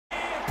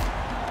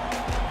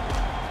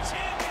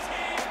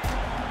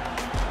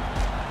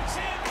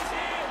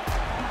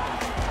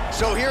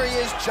So here he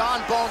is, Jon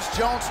Bones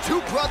Jones,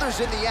 two brothers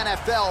in the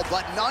NFL,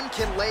 but none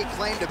can lay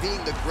claim to being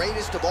the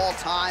greatest of all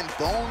time.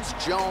 Bones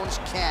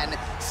Jones can,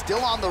 still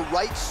on the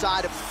right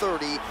side of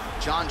 30.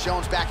 Jon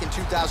Jones back in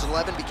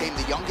 2011 became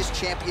the youngest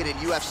champion in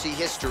UFC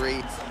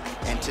history.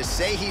 And to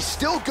say he's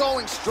still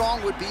going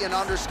strong would be an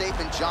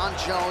understatement. Jon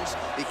Jones,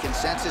 the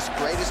consensus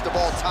greatest of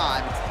all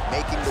time,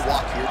 making the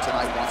walk here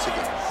tonight once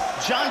again.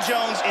 Jon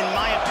Jones, in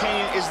my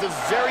opinion, is the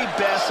very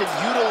best at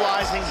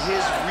utilizing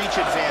his reach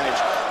advantage.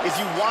 If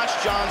you watch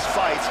Jon's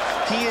fights,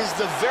 he is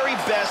the very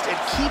best at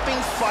keeping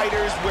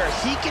fighters where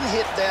he can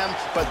hit them,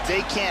 but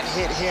they can't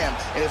hit him.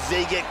 And if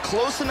they get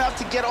close enough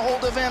to get a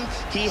hold of him,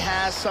 he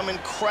has some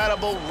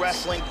incredible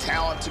wrestling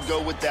talent to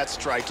go with that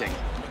striking.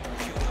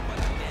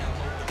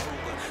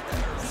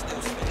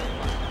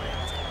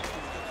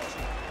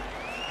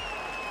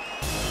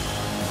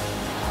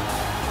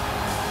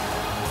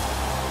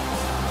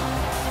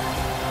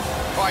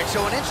 All right,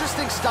 so an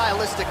interesting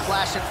stylistic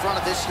clash in front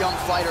of this young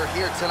fighter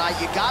here tonight.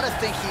 You gotta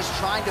think he's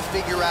trying to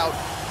figure out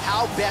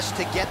how best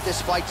to get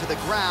this fight to the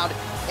ground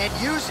and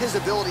use his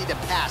ability to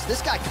pass.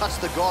 This guy cuts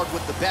the guard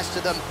with the best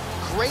of them.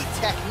 Great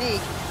technique,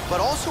 but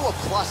also a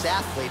plus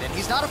athlete. And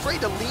he's not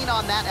afraid to lean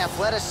on that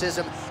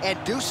athleticism and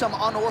do some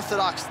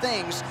unorthodox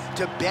things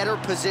to better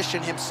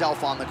position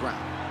himself on the ground.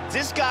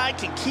 This guy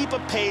can keep a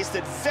pace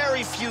that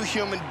very few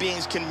human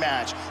beings can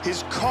match.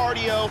 His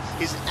cardio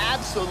is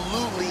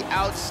absolutely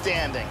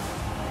outstanding.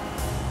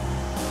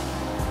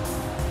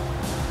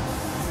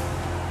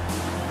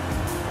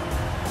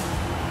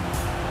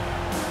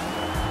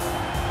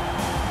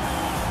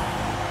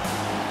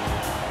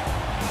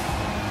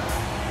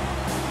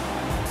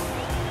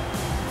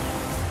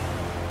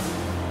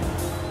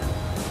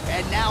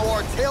 And now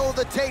our tail of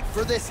the tape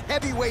for this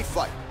heavyweight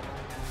fight.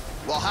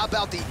 Well, how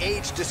about the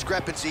age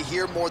discrepancy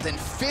here? More than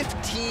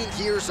 15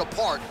 years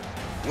apart,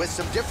 with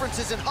some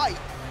differences in height,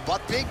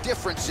 but big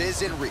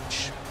differences in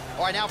reach.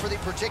 All right, now for the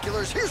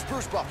particulars, here's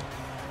Bruce Buffer.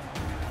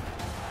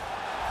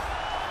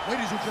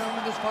 Ladies and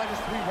gentlemen, this fight is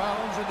 3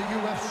 rounds in the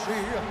UFC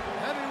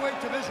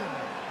heavyweight division.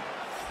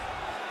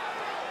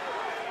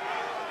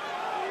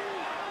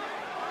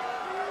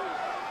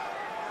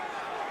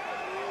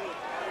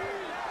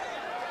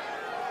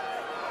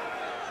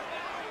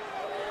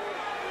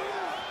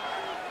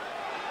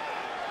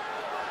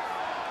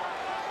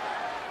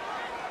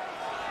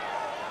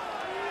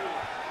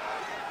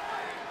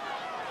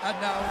 And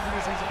now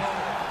introducing his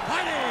opponent,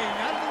 fighting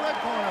out of the red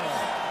corner.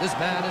 This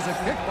man is a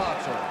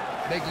kickboxer,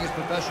 making his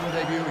professional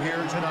debut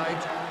here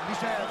tonight. He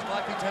stands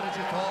 5 feet 10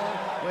 inches tall,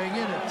 weighing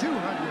in at 219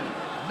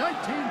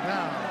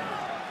 pounds.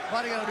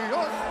 Fighting out of New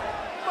York,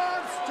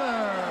 Monster.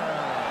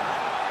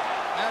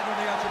 And when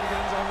the action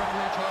begins, our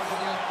referee in charge of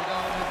the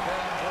octagon is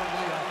Dan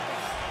Mergliotta.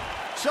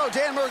 So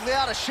Dan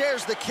Mergliotta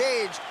shares the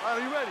cage. All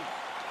right, are you ready?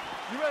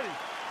 You ready?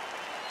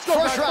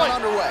 First round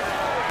underway.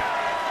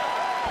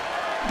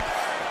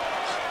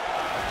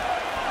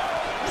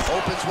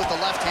 Opens with the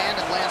left hand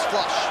and lands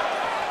flush.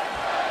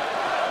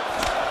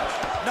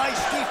 Nice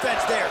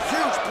defense there,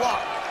 huge block.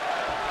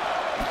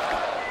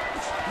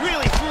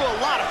 Really threw a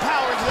lot of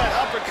power into that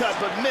uppercut,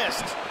 but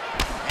missed.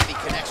 And he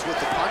connects with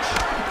the punch.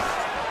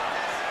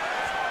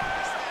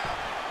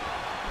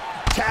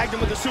 Tagged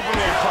him with the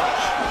Superman punch.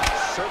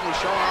 Certainly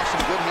showing off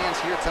some good hands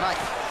here tonight.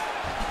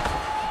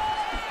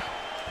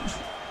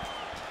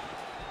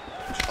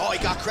 Oh, he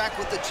got cracked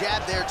with the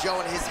jab there, Joe,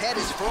 and his head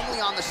is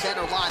firmly on the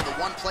center line, the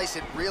one place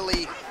it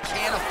really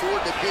can't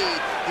afford to be.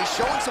 He's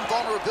showing some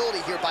vulnerability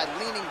here by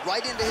leaning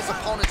right into his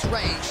opponent's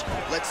range.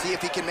 Let's see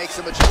if he can make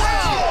some adjustments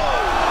here.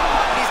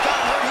 He's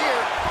gotten hurt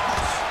here.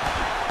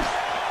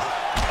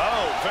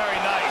 Oh, very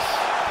nice.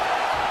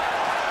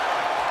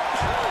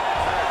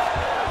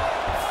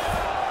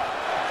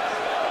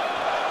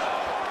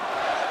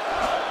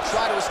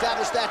 Try to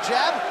establish that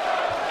jab.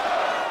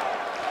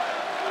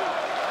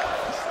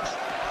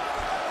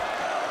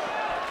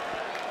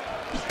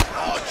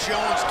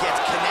 Jones gets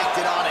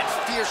connected on it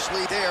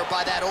fiercely there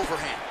by that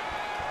overhand.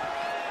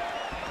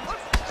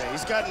 Yeah,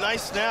 he's got a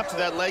nice snap to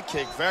that leg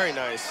kick. Very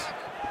nice.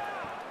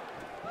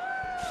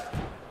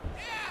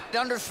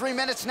 Under 3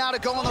 minutes now to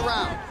go in the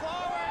round.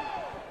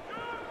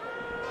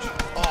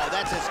 Oh,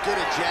 that's as good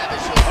a jab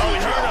as you'll see. Oh,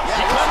 he hurt him. Yeah,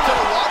 he's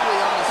still wobbly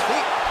on his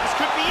feet. This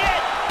could be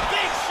it.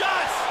 Big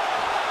shots.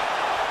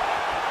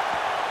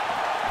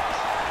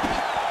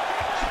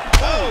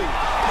 Oh.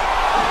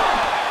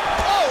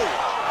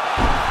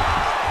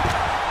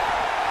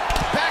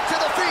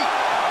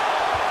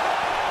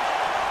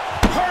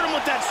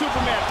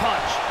 Superman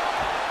punch.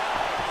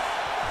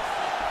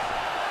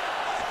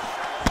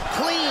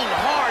 Clean,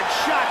 hard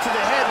shot to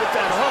the head with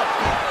that hook.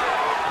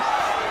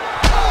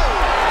 Oh!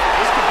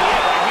 This could be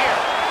it right here.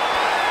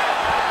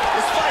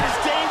 This fight is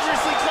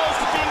dangerously close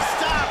to being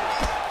stopped.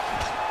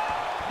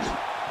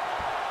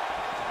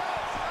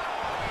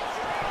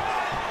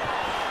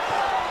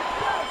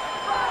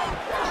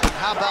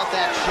 How about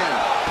that shin?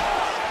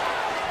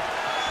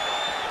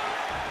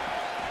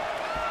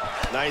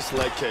 Nice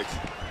leg kick.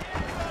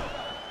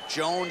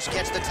 Jones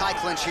gets the tie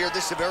clinch here.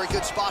 This is a very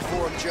good spot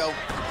for him, Joe.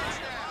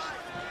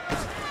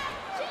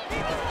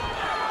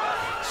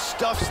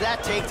 stuffs that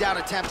takedown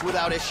attempt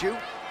without issue.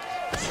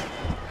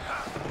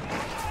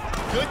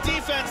 Good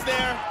defense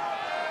there.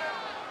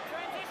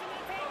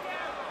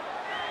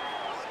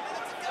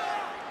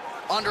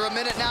 Under a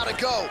minute now to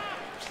go.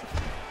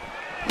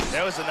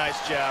 That was a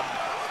nice jab.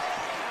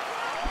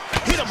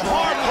 Hit him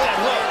hard with that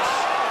hook.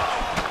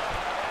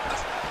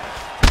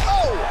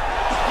 Oh!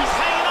 He's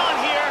hanging on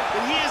here,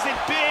 but he is in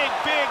big,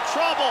 big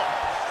trouble.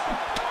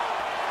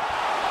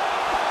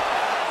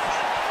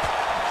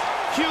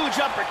 Huge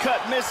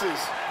uppercut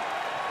misses.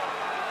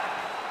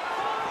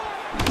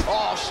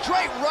 Oh,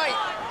 straight right.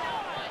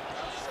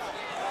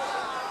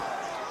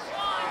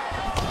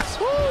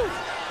 Woo!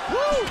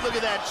 Woo! Look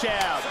at that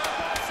jab.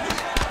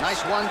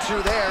 Nice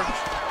 1-2 there.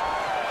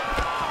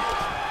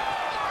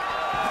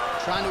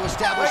 Trying to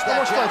establish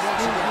that jab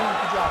once again.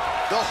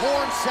 The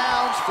horn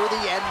sounds for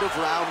the end of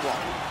round 1.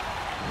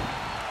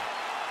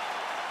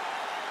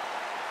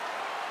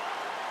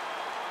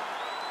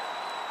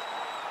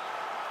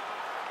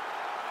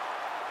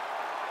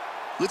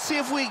 Let's see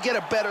if we get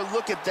a better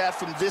look at that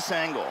from this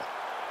angle.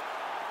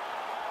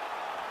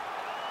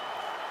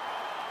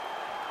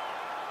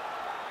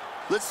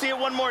 Let's see it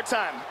one more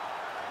time.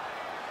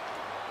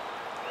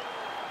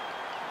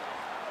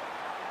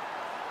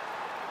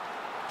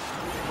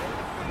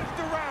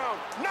 The round,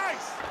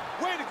 nice,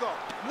 way to go.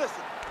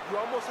 Listen, you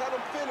almost had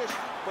him finished,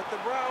 but the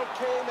round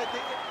came at the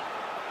end.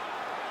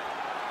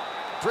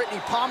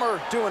 Brittany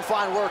Palmer doing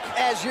fine work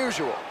as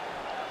usual.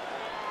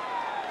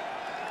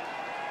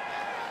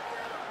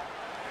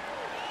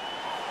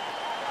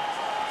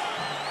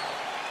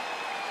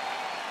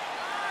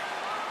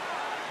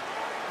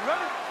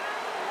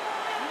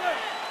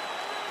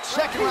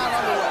 Second round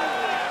underway.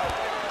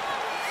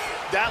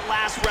 That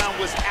last round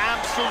was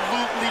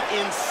absolutely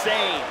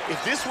insane. If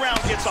this round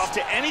gets off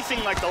to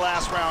anything like the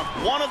last round,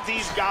 one of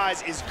these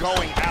guys is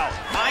going out.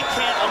 I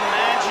can't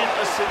imagine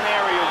a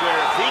scenario where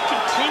if they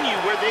continue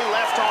where they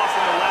left off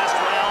in the last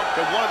round,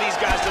 that one of these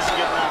guys doesn't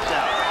get knocked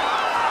out.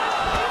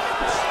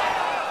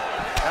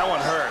 That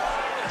one hurt.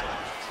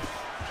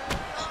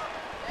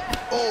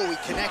 Oh, he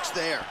connects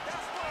there.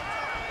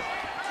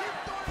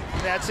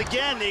 That's,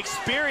 again, the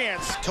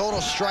experience.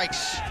 Total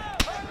strikes.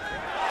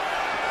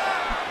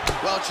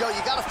 Well, Joe,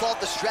 you got to fault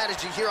the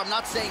strategy here. I'm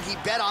not saying he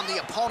bet on the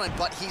opponent,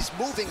 but he's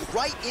moving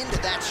right into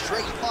that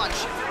straight punch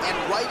and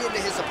right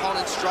into his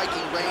opponent's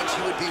striking range.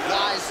 He would be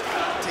wise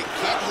to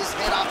get his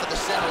head off of the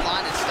center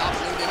line and stop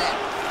leaning in.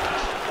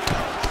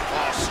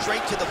 Oh,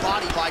 straight to the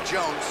body by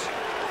Jones.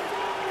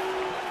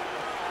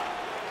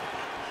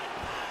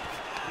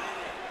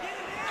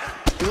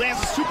 He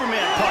lands a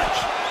Superman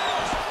punch.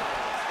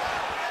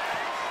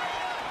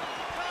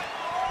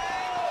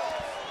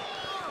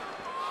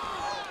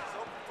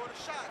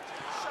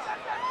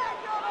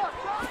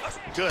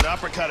 Good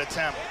uppercut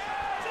attempt.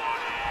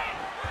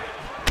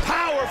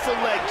 Powerful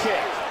leg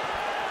kick.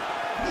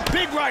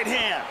 Big right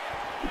hand.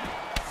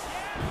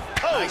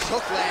 Oh, nice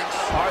hook lands.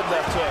 Hard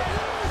left hook.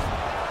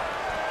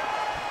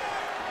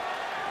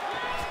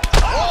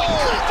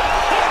 Oh!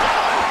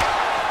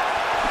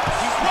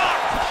 He's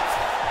rocked.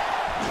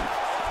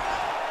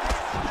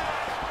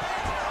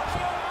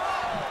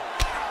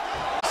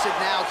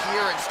 Now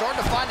here and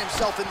starting to find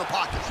himself in the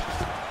pocket.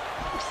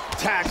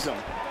 Tags him.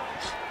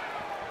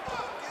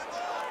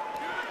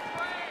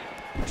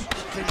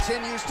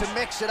 Continues to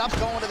mix it up,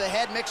 going to the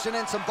head, mixing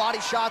in some body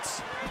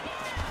shots.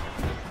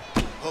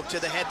 Hook to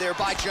the head there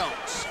by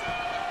Jones.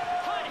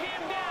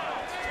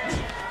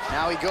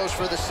 Now he goes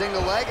for the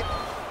single leg.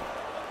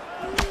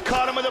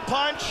 Caught him with a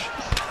punch.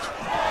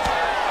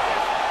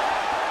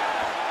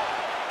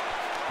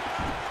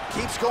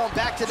 Keeps going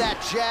back to that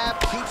jab,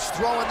 keeps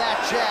throwing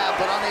that jab,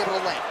 but unable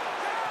to land.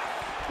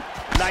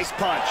 Nice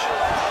punch.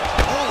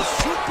 Oh,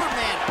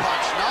 Superman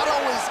punch. Not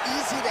always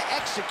easy to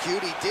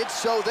execute. He did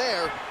so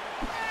there.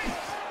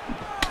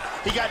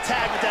 He got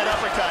tagged with that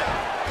uppercut.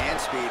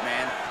 Hand speed,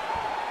 man.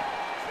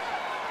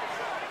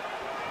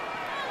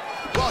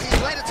 Well, he's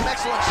landed some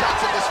excellent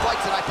shots in this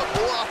fight tonight, but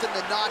more often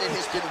than not, it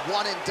has been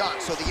one and done.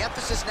 So the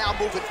emphasis now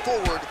moving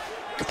forward,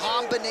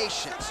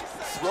 combinations.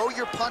 Throw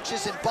your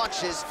punches in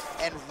bunches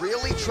and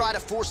really try to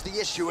force the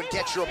issue and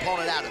get your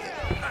opponent out of there.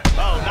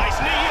 Oh,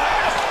 nice knee.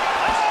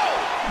 Oh!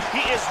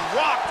 He is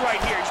rocked right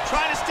here. He's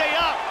trying to stay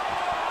up.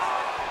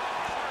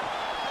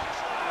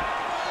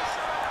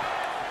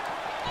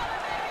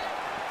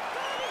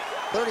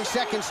 .30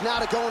 seconds now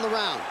to go in the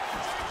round.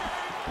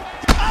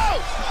 Oh!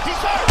 He's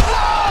hurt!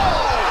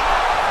 Whoa!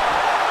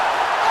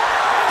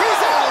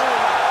 He's out!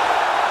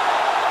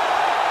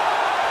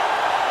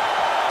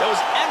 That was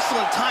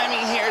excellent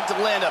timing here to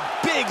land a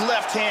big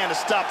left hand to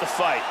stop the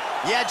fight.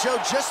 Yeah, Joe,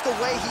 just the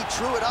way he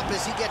drew it up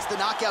as he gets the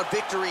knockout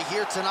victory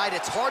here tonight,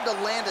 it's hard to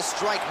land a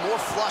strike more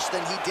flush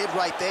than he did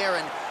right there,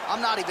 and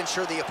I'm not even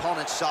sure the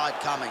opponent saw it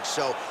coming.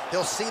 So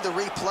he'll see the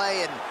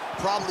replay and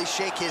probably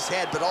shake his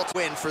head, but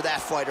ultimately win for that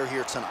fighter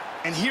here tonight.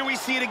 And here we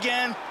see it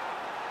again.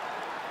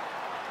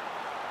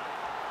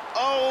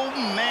 Oh,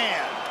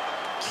 man.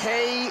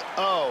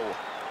 KO.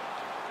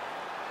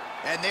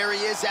 And there he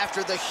is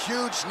after the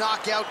huge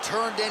knockout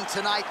turned in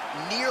tonight.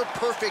 Near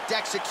perfect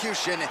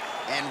execution.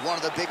 and one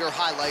of the bigger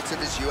highlights of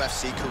his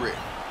UFC career.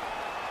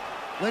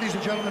 Ladies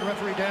and gentlemen,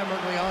 referee Dan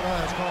Mergliano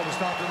has called a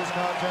stop to this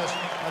contest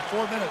at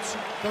 4 minutes,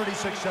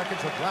 36 seconds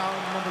of round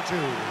number 2.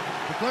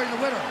 Declaring the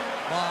winner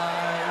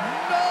by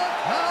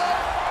knockout.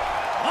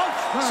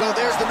 So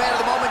there's the man of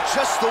the moment,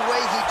 just the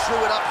way he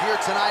drew it up here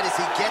tonight as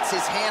he gets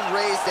his hand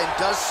raised and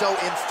does so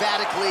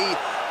emphatically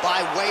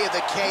by way of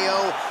the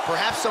KO.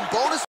 Perhaps some bonus